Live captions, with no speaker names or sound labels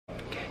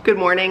Good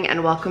morning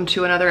and welcome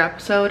to another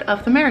episode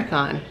of the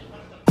Mareathon.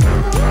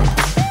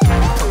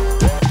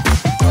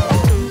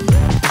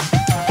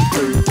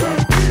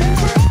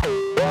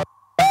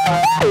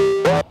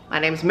 My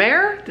name's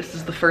Mare. This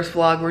is the first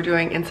vlog we're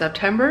doing in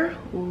September.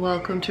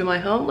 Welcome to my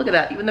home. Look at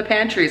that, even the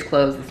pantry is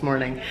closed this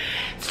morning.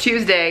 It's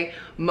Tuesday.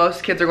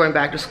 Most kids are going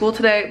back to school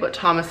today, but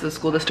Thomas's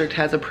school district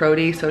has a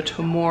pro-D, so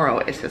tomorrow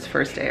is his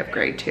first day of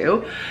grade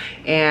 2.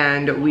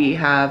 And we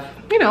have,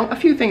 you know, a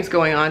few things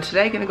going on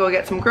today. Gonna go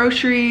get some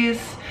groceries.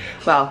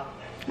 Well,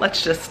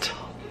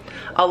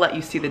 I'll let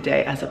you see the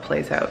day as it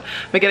plays out.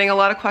 I've been getting a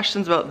lot of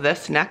questions about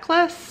this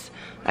necklace.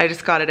 I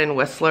just got it in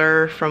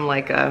Whistler from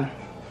like a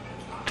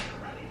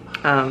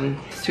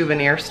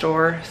souvenir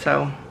store,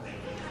 so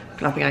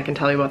nothing I can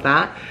tell you about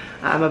that.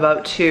 I'm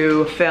about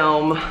to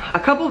film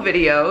a couple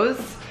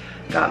videos.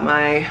 Got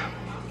my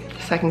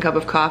second cup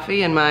of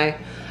coffee and my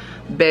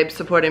Babes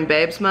Supporting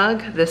Babes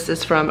mug. This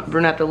is from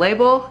Brunette the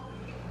Label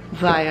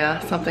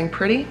via Something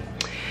Pretty.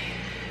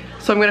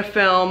 So I'm gonna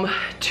film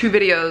 2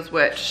 videos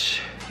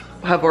which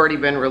have already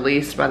been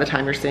released by the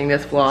time you're seeing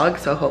this vlog,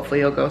 so hopefully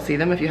you'll go see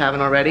them if you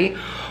haven't already.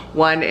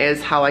 One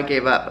is how I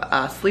gave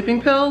up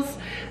sleeping pills,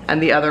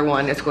 and the other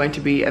one is going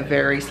to be a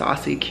very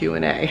saucy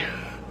Q&A.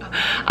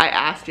 I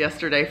asked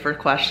yesterday for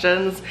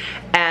questions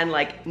and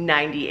like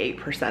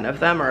 98% of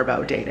them are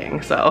about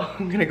dating, so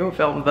I'm gonna go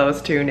film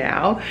those 2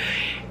 now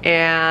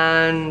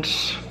and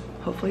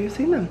hopefully you've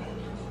seen them.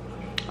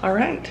 All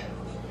right,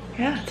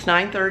 yeah, it's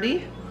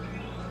 9:30.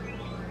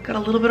 Got a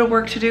little bit of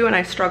work to do and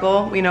I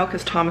struggle, you know,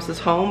 because Thomas is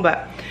home,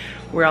 but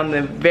we're on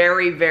the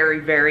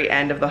very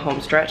end of the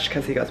home stretch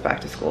because he goes back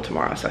to school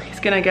tomorrow. So he's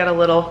gonna get a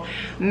little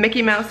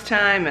Mickey Mouse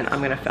time and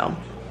I'm gonna film.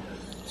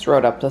 Just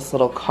wrote up this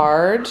little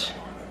card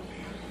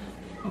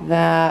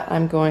that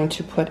I'm going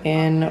to put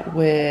in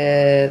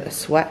with a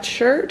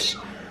sweatshirt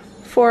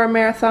for a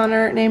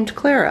marathoner named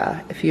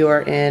Clara. If you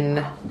are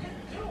in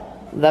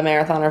the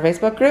Mareathoner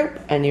Facebook group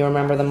and you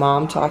remember the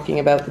mom talking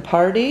about the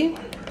party,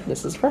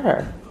 this is for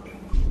her.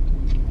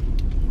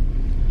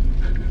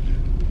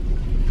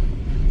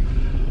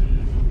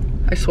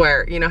 I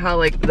swear, you know how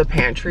like the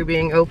pantry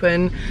being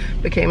open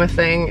became a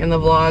thing in the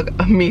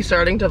vlog? Me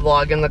starting to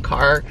vlog in the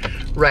car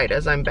right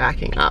as I'm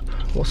backing up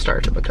will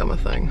start to become a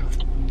thing.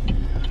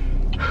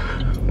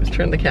 I just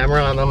turned the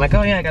camera on and I'm like,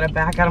 oh yeah, I gotta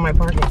back out of my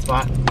parking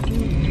spot.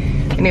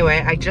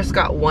 Anyway, I just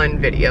got one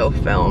video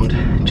filmed,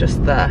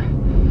 just the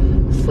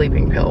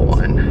sleeping pill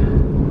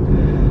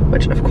one,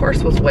 which of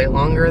course was way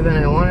longer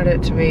than I wanted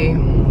it to be.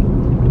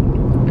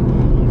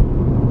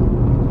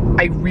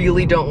 I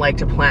really don't like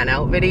to plan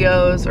out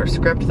videos or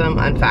script them.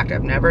 In fact,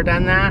 I've never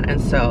done that. And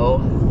so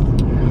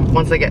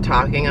once I get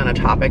talking on a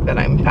topic that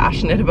I'm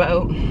passionate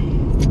about,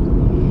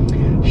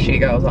 she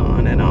goes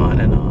on and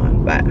on and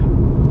on. But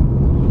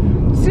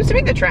it seems to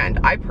be the trend.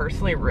 I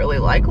personally really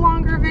like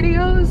longer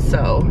videos,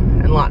 so,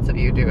 and lots of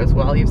you do as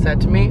well, you've said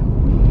to me.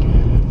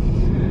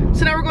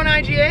 So now we're going to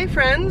IGA,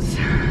 friends.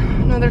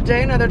 Another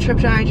day, another trip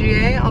to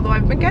IGA, although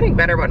I've been getting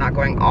better about not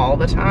going all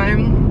the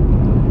time.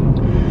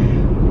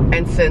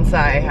 And since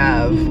I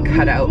have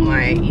cut out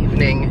my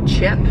evening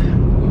chip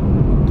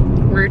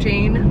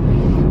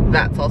routine,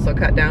 that's also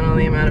cut down on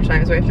the amount of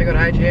times we have to go to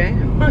IGA.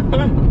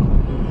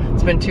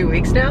 It's been 2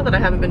 weeks now that I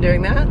haven't been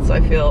doing that, so I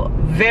feel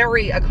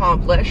very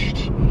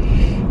accomplished.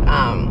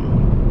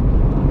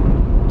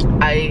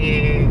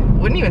 I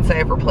wouldn't even say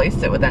I've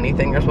replaced it with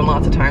anything. There's been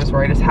lots of times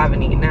where I just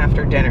haven't eaten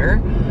after dinner,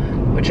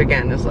 which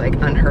again is like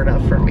unheard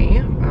of for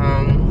me.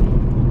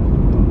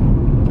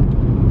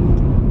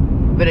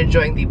 Been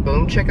enjoying the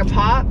Boom Chicka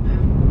Pop,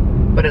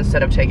 but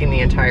instead of taking the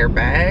entire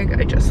bag,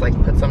 I just like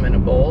put some in a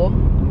bowl.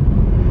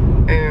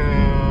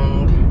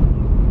 And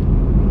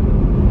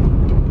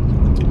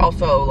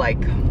also,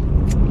 like,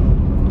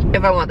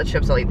 if I want the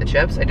chips, I'll eat the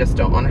chips. I just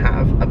don't want to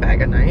have a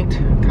bag a night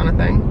kind of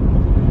thing.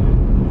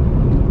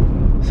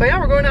 So yeah,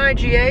 we're going to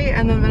IGA,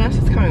 and then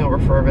Vanessa's coming over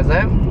for a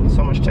visit.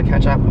 So much to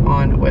catch up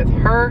on with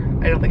her.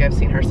 I don't think I've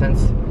seen her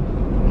since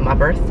my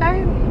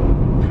birthday.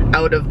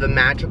 Out of the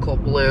magical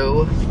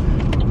blue,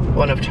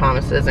 one of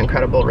Thomas's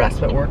incredible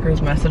respite workers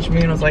messaged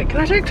me and was like,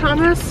 can I take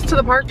Thomas to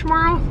the park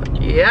tomorrow?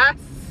 Yes!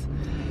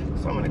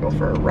 So I'm gonna go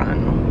for a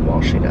run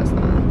while she does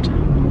that.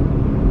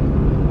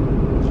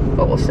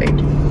 But we'll see.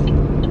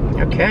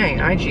 Okay,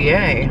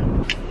 IGA.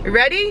 You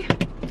ready?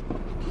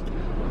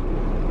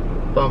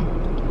 Boom.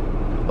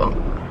 Boom.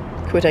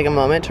 Can we take a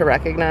moment to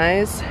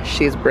recognize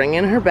she's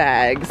bringing her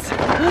bags?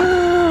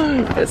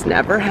 This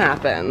never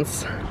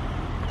happens.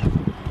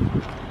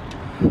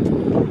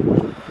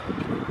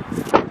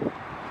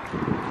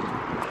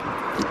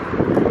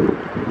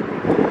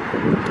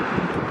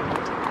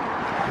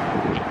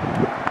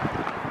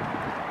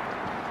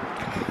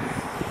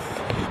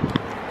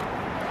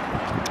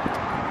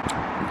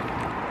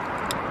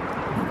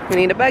 We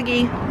need a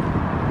buggy.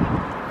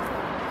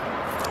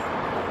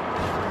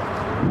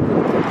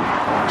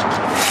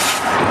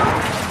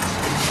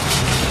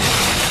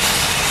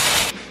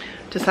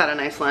 Just had a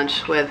nice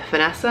lunch with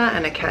Vanessa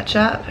and a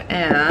ketchup,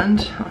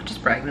 and oh,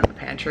 just bragging that the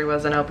pantry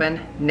wasn't open.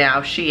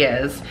 Now she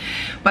is.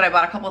 But I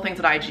bought a couple of things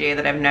at IGA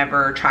that I've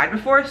never tried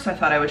before, so I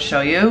thought I would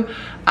show you.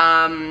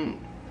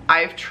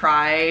 I've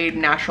tried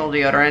natural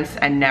deodorants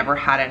and never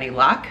had any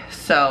luck,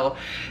 so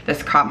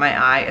this caught my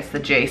eye. It's the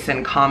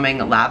Jason Calming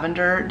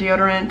Lavender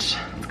Deodorant.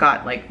 It's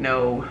got like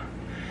no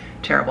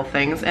terrible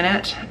things in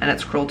it, and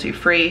it's cruelty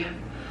free,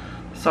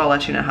 so I'll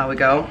let you know how we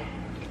go.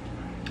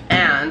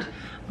 And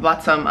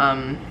bought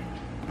some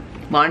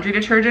laundry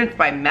detergent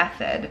by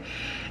Method.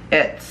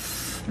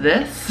 It's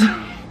this.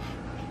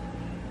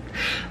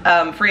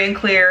 Free and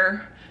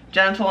clear,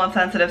 gentle and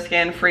sensitive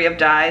skin, free of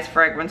dyes,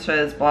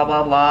 fragrances, blah,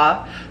 blah,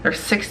 blah. There's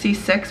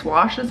 66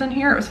 washes in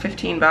here. It was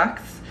 15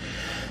 bucks.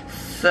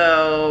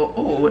 So,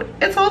 oh,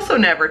 it's also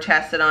never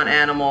tested on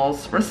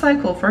animals.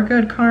 Recycle for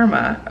good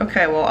karma.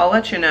 Okay, well, I'll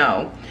let you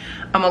know.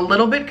 I'm a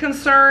little bit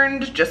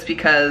concerned just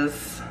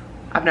because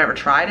I've never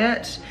tried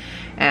it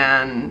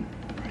and,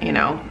 you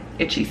know,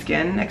 itchy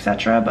skin,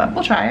 etc., but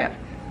we'll try it.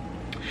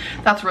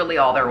 That's really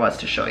all there was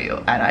to show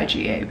you at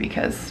IGA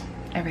because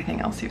everything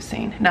else you've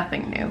seen,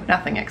 nothing new,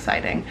 nothing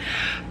exciting.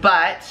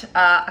 But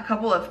a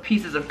couple of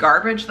pieces of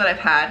garbage that I've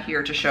had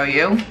here to show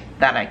you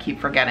that I keep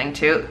forgetting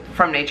to,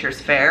 from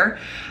Nature's Fair.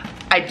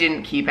 I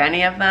didn't keep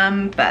any of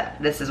them,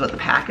 but this is what the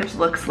package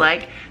looks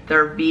like.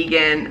 They're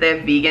vegan, they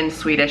have vegan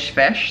Swedish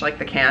fish, like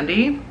the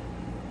candy.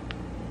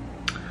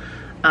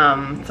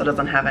 So it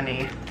doesn't have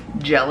any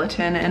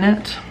gelatin in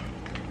it.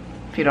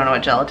 If you don't know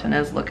what gelatin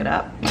is, look it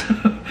up.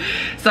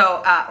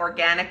 So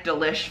organic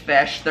delish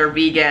fish, they're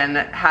vegan,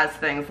 has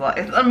things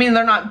like, I mean,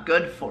 they're not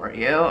good for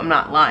you, I'm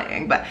not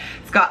lying, but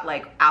it's got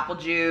like apple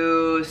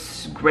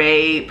juice,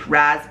 grape,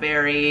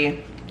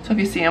 raspberry. So if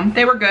you see them,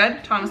 they were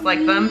good. Thomas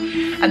liked them.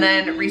 And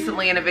then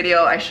recently in a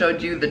video, I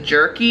showed you the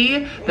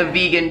jerky, the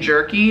vegan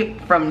jerky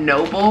from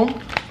Noble.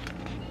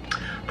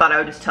 Thought I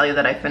would just tell you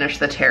that I finished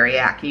the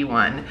teriyaki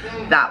one.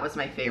 That was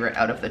my favorite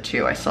out of the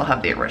two. I still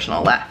have the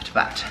original left,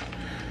 but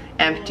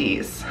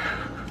empties.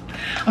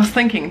 I was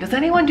thinking, does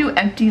anyone do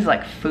empties,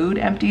 like food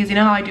empties? You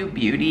know how I do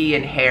beauty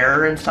and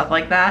hair and stuff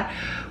like that?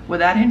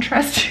 Would that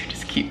interest you?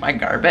 Just keep my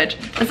garbage.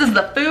 This is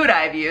the food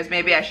I've used.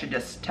 Maybe I should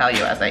just tell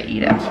you as I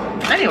eat it.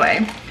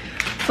 Anyway,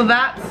 so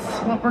that's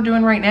what we're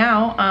doing right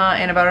now.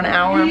 In about an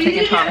hour, I'm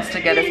taking Thomas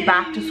to get his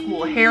back to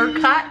school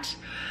haircut.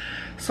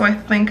 So I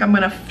think I'm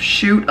gonna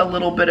shoot a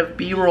little bit of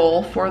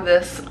B-roll for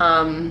this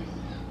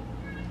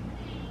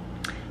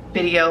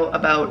video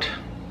about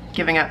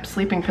giving up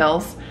sleeping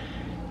pills.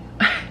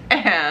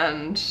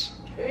 And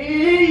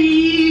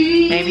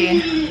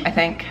maybe, I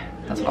think,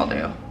 that's what I'll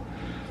do.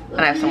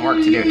 And I have some work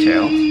to do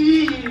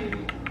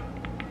too.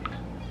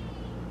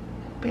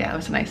 But yeah, it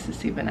was nice to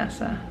see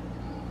Vanessa.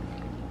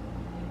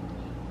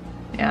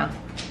 Yeah.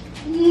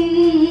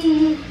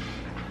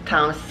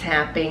 Thomas is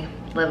happy,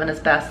 living his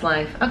best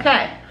life.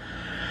 Okay,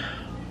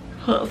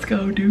 let's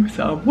go do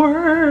some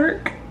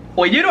work.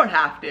 Well, you don't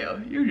have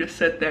to, you just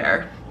sit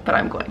there, but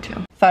I'm going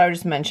to. Thought I would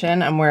just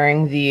mention I'm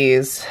wearing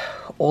these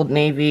Old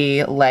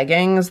Navy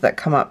leggings that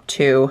come up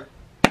to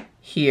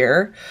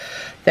here.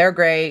 They're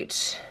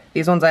great.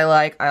 These ones I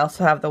like. I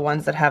also have the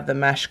ones that have the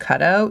mesh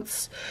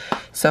cutouts.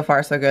 So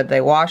far so good.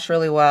 They wash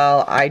really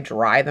well. I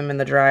dry them in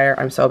the dryer.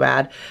 I'm so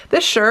bad.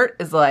 This shirt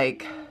is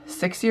like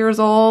 6 years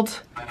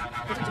old.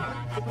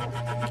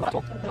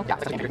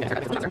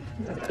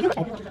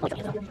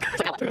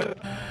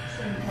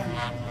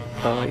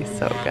 Oh, he's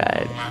so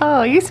good.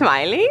 Oh, you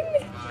smiling?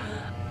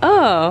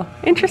 Oh,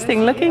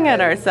 interesting, looking at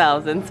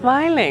ourselves and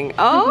smiling.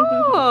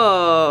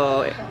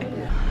 Oh!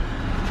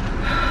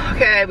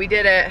 Okay, we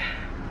did it.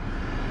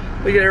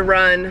 We did a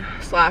run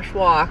slash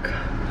walk.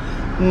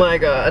 My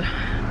God,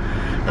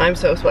 I'm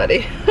so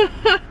sweaty.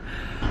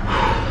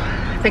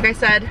 I think I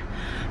said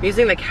I'm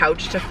using the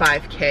Couch to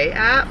 5K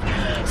app.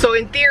 So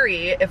in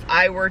theory, if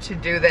I were to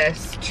do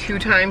this 2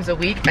 times a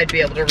week, I'd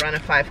be able to run a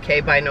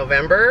 5K by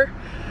November,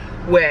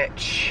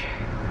 which,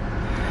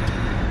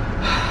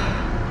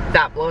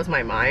 that blows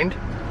my mind.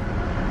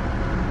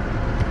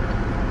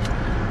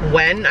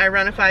 When I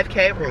run a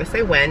 5K, we're gonna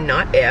say when,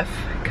 not if,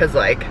 because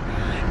like,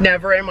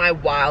 never in my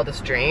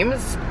wildest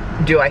dreams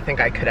do I think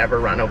I could ever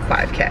run a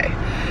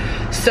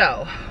 5K.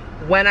 So,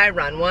 when I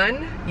run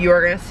one, you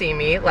are gonna see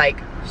me like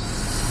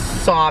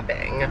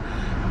sobbing.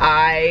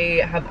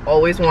 I have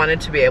always wanted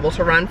to be able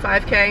to run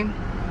 5K.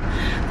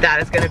 That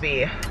is gonna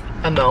be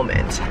a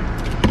moment.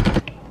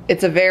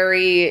 It's a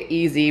very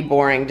easy,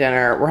 boring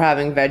dinner. We're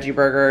having veggie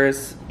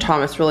burgers.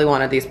 Thomas really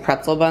wanted these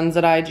pretzel buns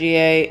at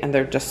IGA, and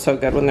they're just so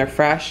good when they're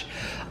fresh.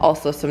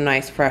 Also some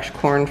nice fresh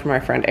corn from my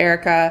friend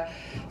Erica.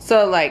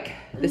 So like,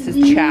 this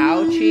is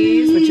chow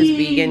cheese, which is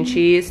vegan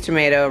cheese,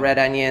 tomato, red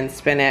onion,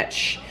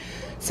 spinach,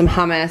 some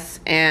hummus,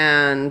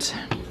 and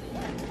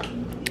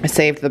I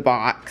saved the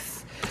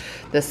box.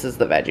 This is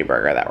the veggie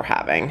burger that we're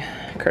having,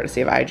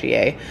 courtesy of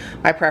IGA.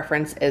 My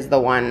preference is the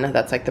one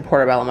that's like the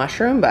portobello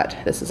mushroom, but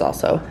this is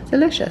also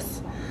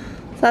delicious.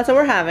 So that's what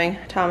we're having.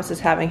 Thomas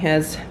is having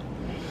his,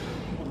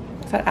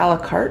 is that a la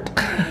carte?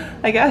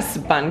 I guess,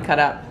 bun cut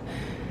up,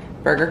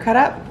 burger cut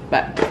up,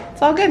 but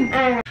it's all good.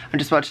 I'm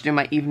just about to do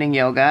my evening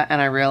yoga,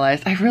 and I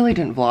realized I really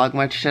didn't vlog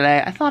much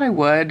today. I thought I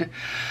would.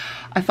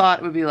 I thought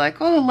it would be like,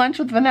 oh, lunch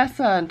with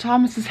Vanessa and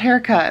Thomas's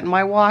haircut and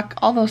my walk.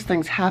 All those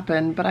things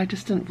happened, but I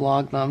just didn't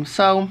vlog them.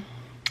 So,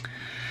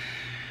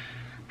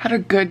 had a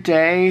good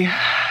day.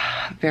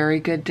 Very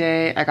good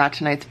day. I got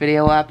tonight's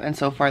video up, and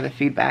so far the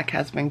feedback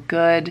has been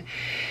good.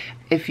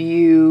 If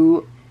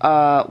you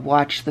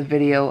watched the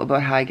video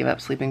about how I give up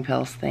sleeping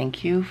pills,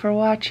 thank you for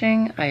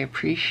watching. I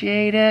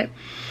appreciate it.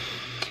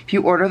 If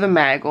you order the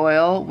mag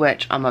oil,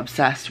 which I'm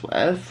obsessed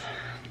with,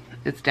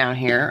 it's down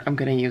here. I'm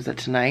gonna use it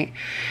tonight.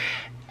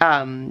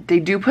 They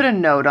do put a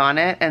note on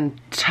it and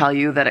tell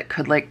you that it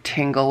could like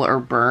tingle or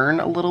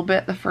burn a little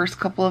bit the first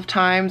couple of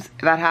times.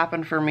 That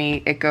happened for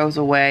me. It goes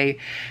away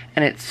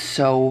and it's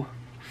so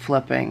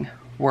flipping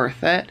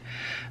worth it.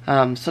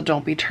 So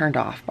don't be turned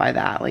off by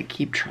that. Like,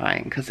 keep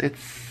trying, because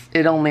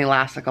it only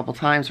lasts a couple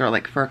times or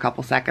like for a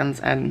couple seconds,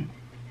 and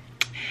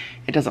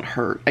it doesn't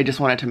hurt. I just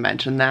wanted to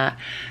mention that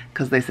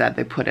because they said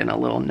they put in a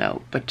little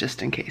note, but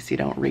just in case you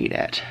don't read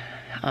it.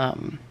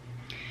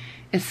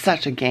 It's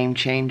such a game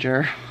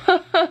changer.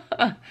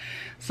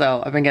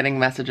 So I've been getting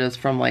messages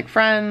from like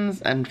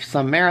friends and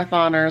some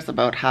marathoners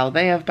about how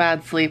they have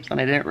bad sleeps and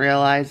I didn't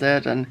realize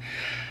it, and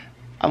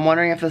I'm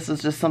wondering if this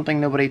is just something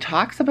nobody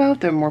talks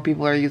about, that more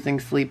people are using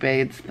sleep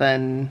aids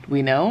than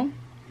we know.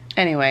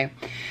 Anyway,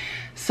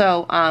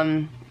 so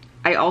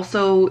I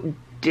also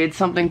did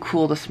something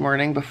cool this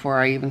morning before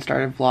I even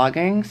started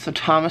vlogging. So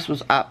Thomas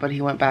was up, but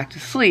he went back to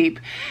sleep,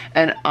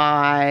 and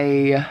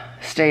I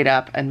stayed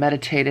up and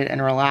meditated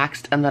and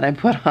relaxed, and then I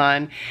put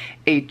on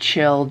a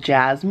chill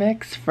jazz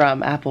mix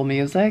from Apple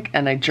Music,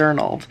 and I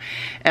journaled.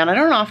 And I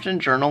don't often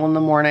journal in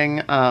the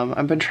morning.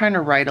 I've been trying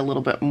to write a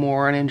little bit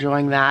more and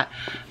enjoying that.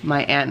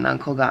 My aunt and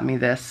uncle got me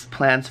this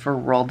Plans for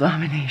World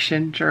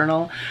Domination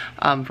journal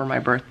for my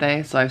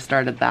birthday, so I've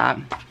started that.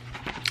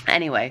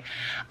 Anyway,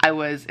 I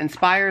was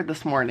inspired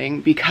this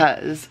morning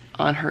because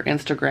on her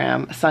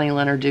Instagram, Sunny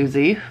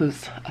Lenarduzzi,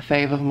 who's a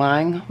fave of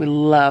mine, we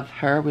love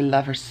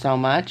her so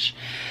much.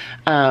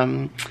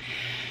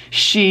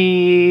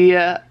 She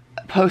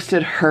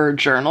posted her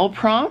journal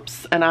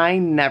prompts, and I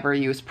never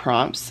use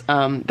prompts.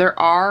 There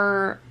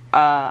are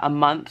a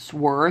month's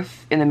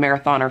worth in the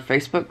Mareathoner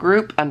Facebook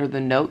group under the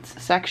notes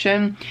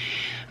section.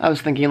 I was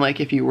thinking, like,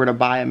 if you were to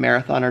buy a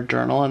Mareathoner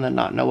journal and then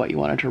not know what you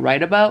wanted to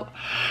write about,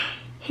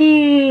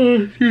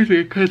 excuse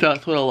me, because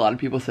that's what a lot of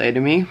people say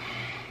to me,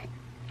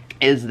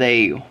 is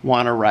they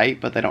want to write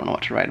but they don't know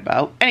what to write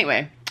about.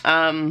 Anyway,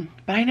 but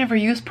I never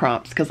use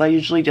prompts because I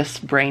usually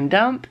just brain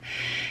dump,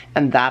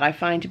 and that I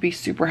find to be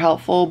super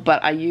helpful.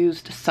 But I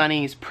used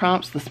Sunny's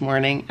prompts this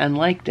morning and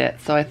liked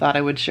it, so I thought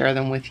I would share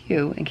them with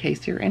you in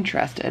case you're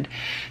interested.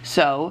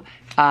 So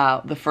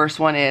the first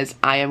one is,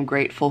 I am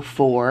grateful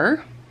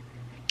for,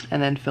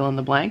 and then fill in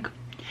the blank.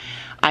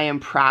 I am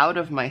proud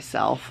of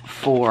myself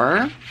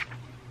for,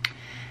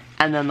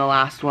 and then the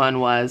last one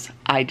was,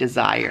 I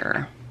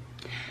desire.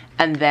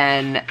 And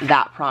then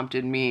that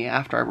prompted me,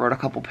 after I wrote a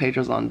couple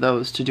pages on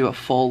those, to do a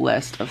full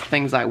list of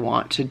things I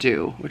want to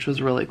do, which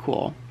was really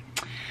cool.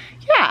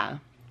 Yeah,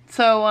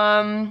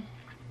 so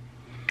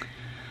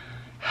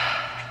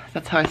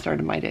that's how I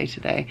started my day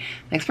today.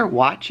 Thanks for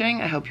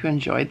watching. I hope you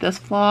enjoyed this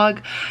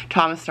vlog.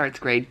 Thomas starts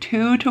grade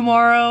 2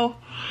 tomorrow,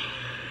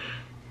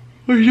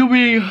 which will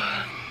be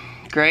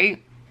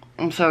great.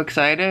 I'm so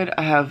excited.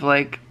 I have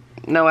like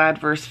no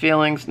adverse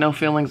feelings, no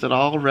feelings at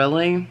all,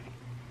 really.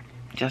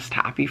 Just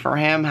happy for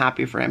him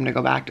to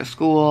go back to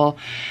school,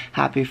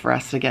 happy for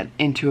us to get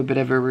into a bit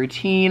of a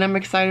routine. I'm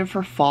excited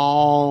for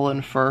fall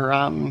and for,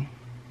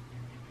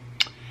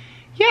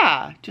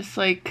 yeah, just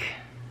like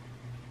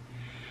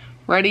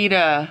ready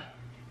to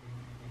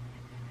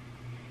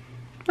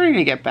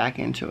get back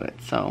into it.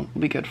 So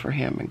it'll be good for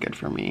him and good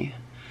for me.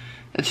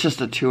 It's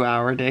just a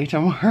 2-hour day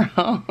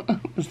tomorrow.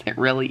 They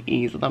really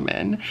ease them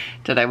in.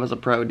 Today was a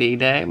pro D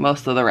day.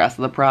 Most of the rest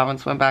of the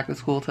province went back to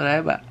school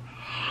today, but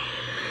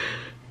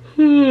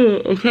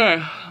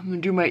okay, I'm gonna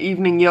do my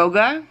evening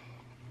yoga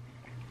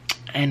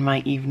and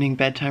my evening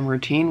bedtime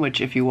routine,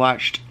 which if you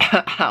watched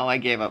how I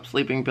gave up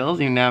sleeping pills,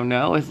 you now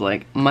know is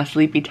like my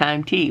sleepy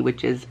time tea,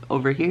 which is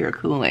over here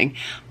cooling,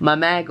 my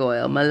mag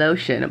oil, my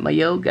lotion, my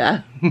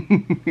yoga.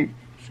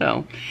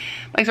 So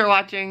thanks for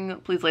watching.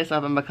 Please lace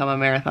up and become a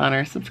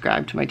marathoner.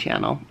 Subscribe to my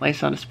channel.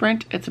 Life's not a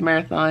sprint, it's a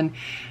marathon.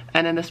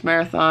 And in this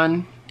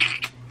marathon,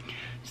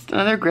 just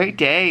another great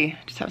day.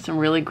 Just have some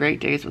really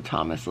great days with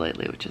Thomas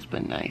lately, which has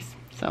been nice.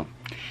 So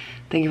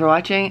thank you for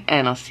watching,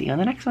 and I'll see you on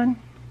the next one.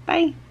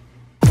 Bye.